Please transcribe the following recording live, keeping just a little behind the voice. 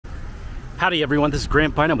Howdy everyone, this is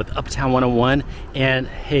Grant Bynum with Uptown 101, and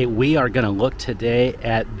hey, we are going to look today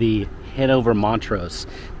at the Hanover Montrose.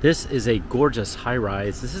 This is a gorgeous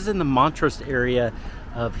high-rise. This is in the Montrose area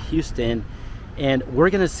of Houston, and we're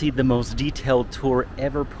going to see the most detailed tour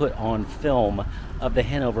ever put on film of the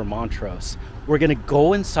Hanover Montrose. We're going to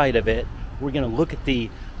go inside of it, we're going to look at the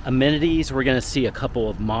amenities, we're going to see a couple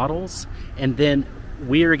of models, and then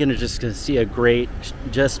we are just going to see a great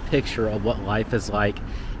picture of what life is like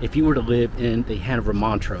if you were to live in the Hanover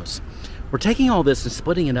Montrose. We're taking all this and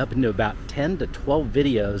splitting it up into about 10 to 12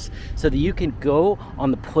 videos so that you can go on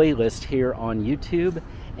the playlist here on YouTube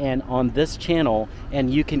and on this channel,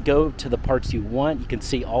 and you can go to the parts you want. You can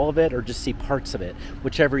see all of it or just see parts of it,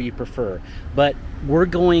 whichever you prefer. But we're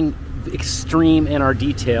going extreme in our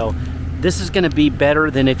detail. This is going to be better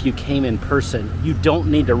than if you came in person. You don't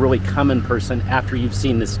need to really come in person after you've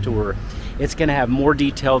seen this tour. It's going to have more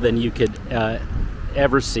detail than you could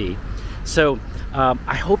ever see. So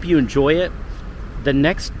I hope you enjoy it. The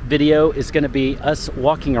next video is going to be us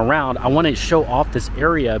walking around. I want to show off this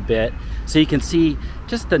area a bit so you can see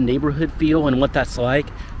just the neighborhood feel and what that's like.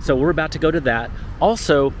 So we're about to go to that.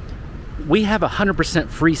 Also, we have 100%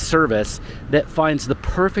 free service that finds the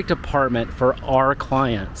perfect apartment for our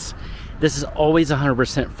clients. This is always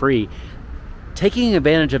 100% free. Taking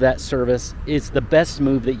advantage of that service is the best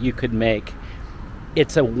move that you could make.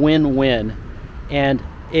 It's a win-win, and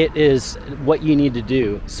it is what you need to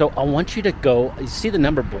do. So I want you to go, you see the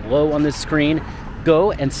number below on this screen,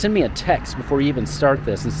 go and send me a text before you even start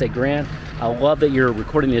this and say, Grant, I love that you're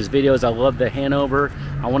recording these videos. I love the Hanover.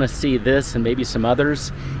 I want to see this and maybe some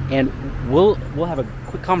others. And we'll have a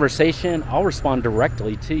quick conversation. I'll respond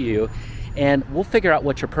directly to you, and we'll figure out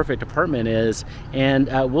what your perfect apartment is, and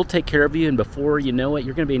we'll take care of you, and before you know it,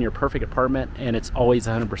 you're going to be in your perfect apartment, and it's always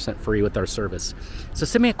 100% free with our service. So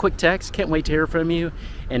send me a quick text. Can't wait to hear from you.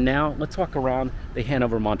 And now let's walk around the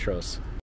Hanover Montrose.